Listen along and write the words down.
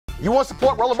You want to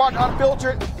support Roland Martin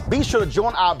Unfiltered? Be sure to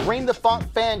join our Bring the Funk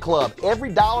fan club.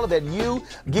 Every dollar that you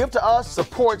give to us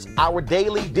supports our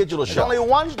daily digital show. There's only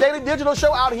one daily digital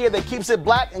show out here that keeps it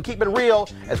black and keep it real.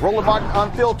 It's Roland Martin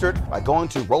Unfiltered. By going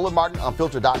to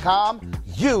RolandMartinUnfiltered.com,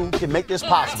 you can make this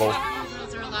possible.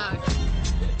 Those are allowed.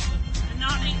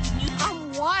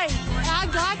 I'm white. I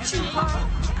got you, Carl.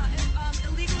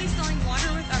 Illegally selling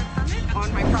water without a permit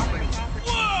on my property.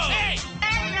 Whoa! Hey!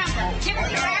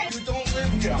 You don't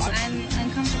live here. I'm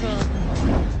uncomfortable.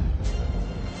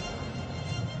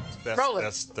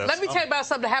 Roland, let me tell you about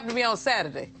something that happened to me on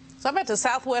Saturday. So I'm at the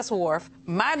Southwest Wharf,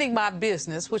 minding my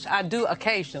business, which I do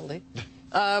occasionally.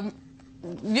 You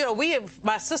know,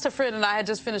 my sister friend and I had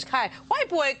just finished kayak. White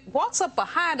boy walks up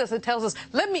behind us and tells us,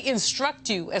 "Let me instruct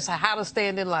you as to how to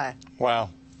stand in line." Wow.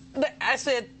 I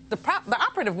said, the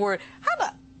operative word,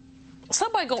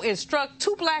 somebody gonna instruct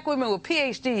two black women with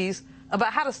PhDs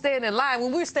about how to stand in line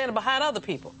when we're standing behind other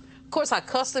people? Of course, I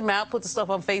cussed him out, put the stuff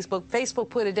on Facebook. Facebook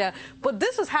put it down. But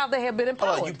this is how they have been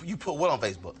empowered. Hold on, you put what on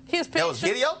Facebook? His picture. That was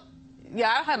video?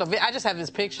 Yeah, I just have his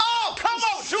picture. Oh, come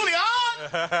on, Julianne!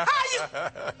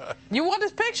 How You want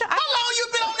this picture? How long you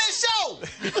been on this show?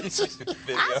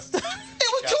 It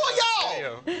was two of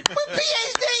y'all with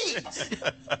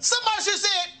PhDs. Somebody should have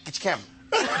said, "Get your camera."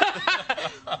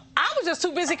 I was just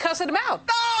too busy cussing him out.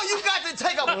 No, you got to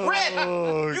take a breath.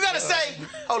 You got to say,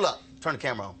 "Hold up, turn the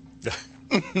camera on."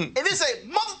 And then say,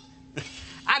 "Mother."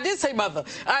 I did say mother.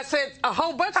 I said a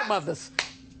whole bunch of mothers.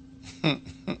 But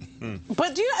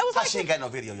you know, it was How like she ain't got no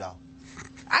video, y'all?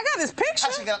 I got his picture.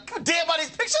 How she got? God damn about his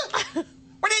picture?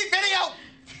 We need video.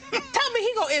 Tell me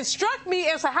he gonna instruct me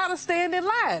as to how to stand in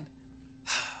line.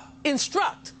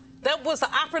 Instruct. That was the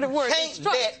operative word. Can't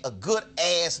instruct. let a good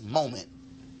ass moment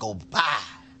go by.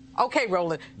 Okay,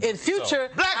 Roland. In future,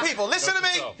 Black people, listen to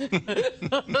me.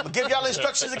 I'm gonna give y'all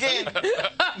instructions again.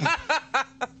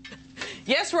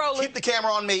 Yes, Roland. Keep the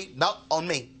camera on me. No, on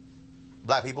me.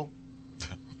 Black people.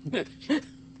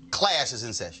 Class is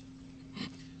in session.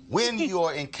 When you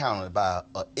are encountered by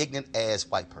an ignorant-ass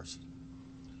white person,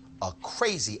 a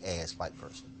crazy-ass white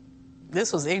person,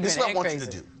 This was ignorant this is what I and want crazy.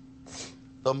 you to do.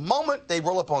 The moment they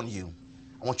roll up on you,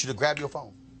 I want you to grab your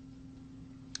phone.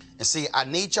 And see, I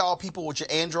need y'all people with your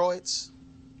Androids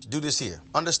to do this here.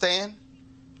 Understand?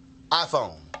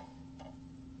 iPhone.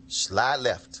 Slide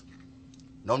left.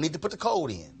 No need to put the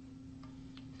code in.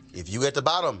 If you at the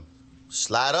bottom,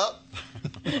 slide up.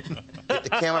 Get the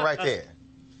camera right there.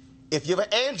 If you have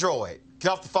an Android,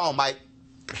 get off the phone, Mike.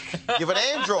 You have an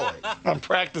Android. I'm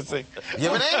practicing. You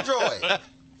have an Android.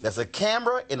 There's a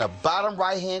camera in the bottom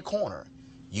right-hand corner.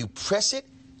 You press it.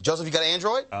 Joseph, you got an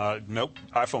Android? Nope.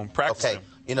 iPhone. Practicing. Okay.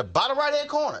 In the bottom right-hand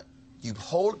corner, you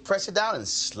press it down and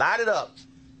slide it up.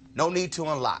 No need to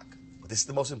unlock. But this is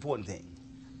the most important thing.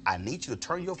 I need you to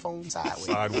turn your phone sideways.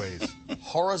 Sideways.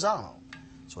 Horizontal.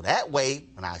 So that way,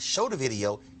 when I show the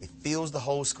video, it fills the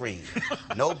whole screen.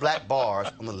 No black bars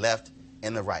on the left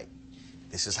and the right.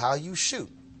 This is how you shoot.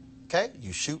 Okay?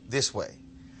 You shoot this way.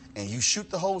 And you shoot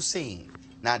the whole scene.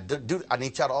 Now, I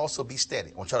need y'all to also be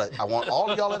steady. I want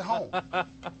all of y'all at home.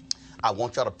 I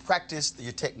want y'all to practice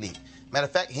your technique. Matter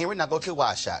of fact, Henry, now go to a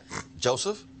wide shot.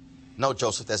 Joseph? No,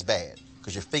 Joseph, that's bad.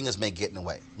 Because your fingers may get in the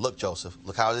way. Look, Joseph,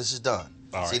 look how this is done.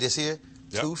 All See right. this here?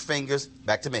 Yep. 2 fingers,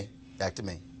 back to me, back to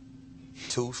me.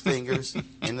 2 fingers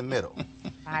in the middle.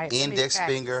 right, Index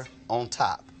finger on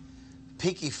top.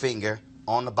 Pinky finger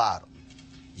on the bottom.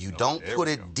 You don't there put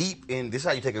we it go. deep in. This is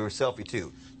how you take a selfie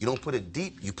too. You don't put it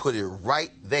deep. You put it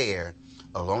right there,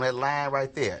 along that line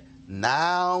right there.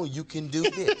 Now you can do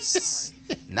this.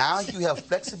 Now you have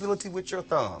flexibility with your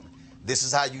thumb. This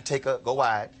is how you take go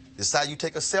wide. This is how you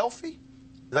take a selfie.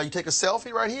 This is how you take a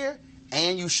selfie right here,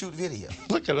 and you shoot video.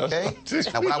 Look at us. Okay?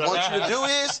 Now what I want you to do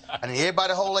is, I need everybody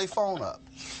to hold their phone up.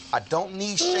 I don't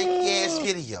need shaky ass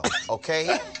video,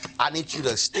 okay? I need you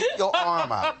to stick your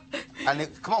arm out.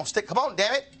 Come on,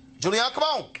 damn it. Julianne, come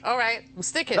on. All right, I'm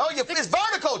sticking. No, it's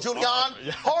vertical,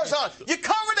 Julianne. Horizontal. You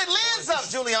cover the lens up,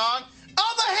 Julianne.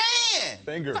 Other hand.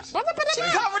 Fingers. You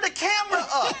cover the camera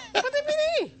up.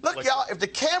 Look, y'all, if the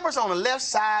camera's on the left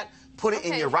side, put it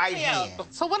in your right hand.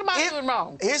 So what am I doing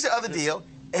wrong? Here's the other deal.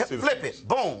 Flip it.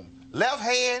 Boom. Left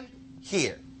hand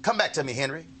here. Come back to me,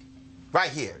 Henry.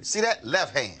 Right here. See that?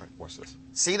 Left hand. Watch this.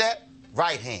 See that?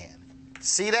 Right hand.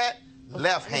 See that?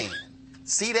 Left hand.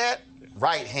 See that?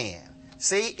 Right hand.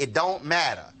 See? It don't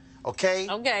matter. Okay?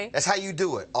 Okay. That's how you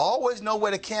do it. Always know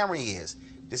where the camera is.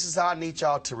 This is how I need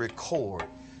y'all to record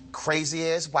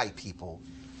crazy-ass white people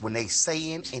when they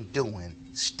saying and doing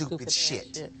stupid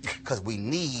shit. Because we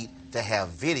need to have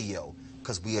video.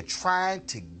 Because we are trying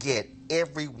to get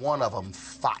every one of them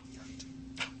fired.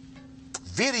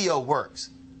 Video works.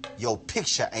 your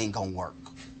picture ain't gonna work.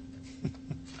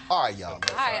 All right, y'all.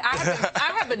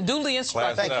 I have been duly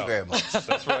instructed. Thank you very much.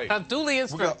 That's right. Duly We're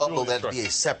instructed. gonna upload that to be a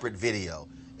separate video,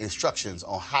 instructions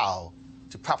on how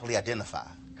to properly identify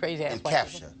Crazy ass and white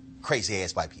capture people. crazy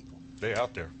ass white people. They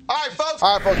out there. All right, folks,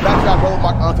 back to that Roland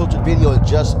Martin Unfiltered video in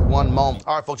just one moment.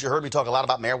 All right, folks, you heard me talk a lot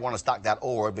about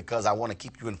marijuanastock.org because I want to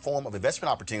keep you informed of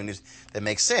investment opportunities that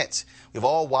make sense. We've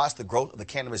all watched the growth of the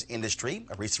cannabis industry.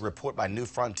 A recent report by New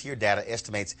Frontier Data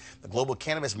estimates the global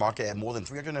cannabis market at more than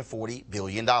 $340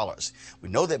 billion. We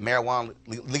know that marijuana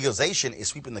legalization is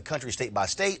sweeping the country state by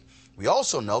state. We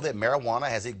also know that marijuana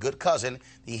has a good cousin,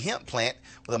 the hemp plant,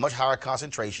 with a much higher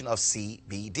concentration of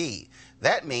CBD.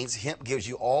 That means hemp gives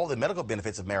you all the medical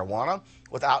benefits of marijuana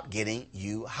without getting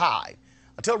you high.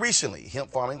 Until recently,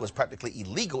 hemp farming was practically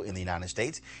illegal in the United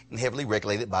States and heavily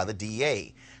regulated by the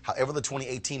DEA. However, the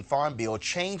 2018 Farm Bill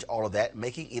changed all of that,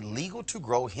 making it legal to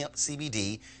grow hemp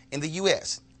CBD in the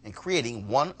U.S. and creating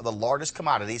one of the largest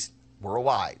commodities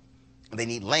worldwide. And they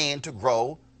need land to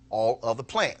grow all of the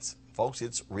plants. Folks,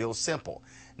 it's real simple.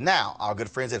 Now, our good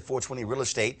friends at 420 Real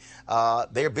Estate,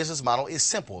 their business model is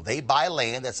simple. They buy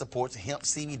land that supports hemp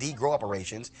CBD grow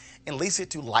operations and lease it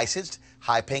to licensed,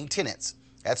 high-paying tenants.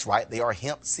 That's right, they are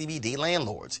hemp CBD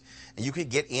landlords, and you can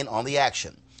get in on the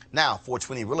action. Now,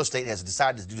 420 Real Estate has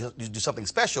decided to do something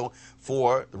special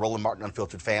for the Roland Martin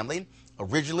Unfiltered family.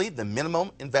 Originally, the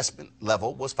minimum investment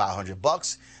level was $500,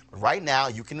 but right now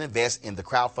you can invest in the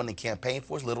crowdfunding campaign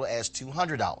for as little as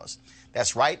 $200.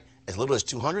 That's right, as little as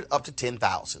 $200 up to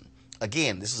 $10,000.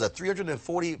 Again, this is a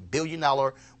 $340 billion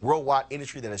worldwide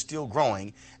industry that is still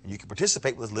growing, and you can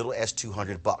participate with as little as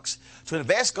 $200. To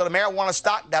invest, go to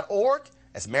marijuanastock.org.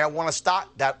 That's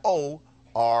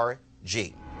marijuanastock.org.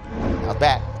 Now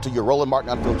back to your Roland Martin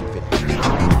Unfiltered video.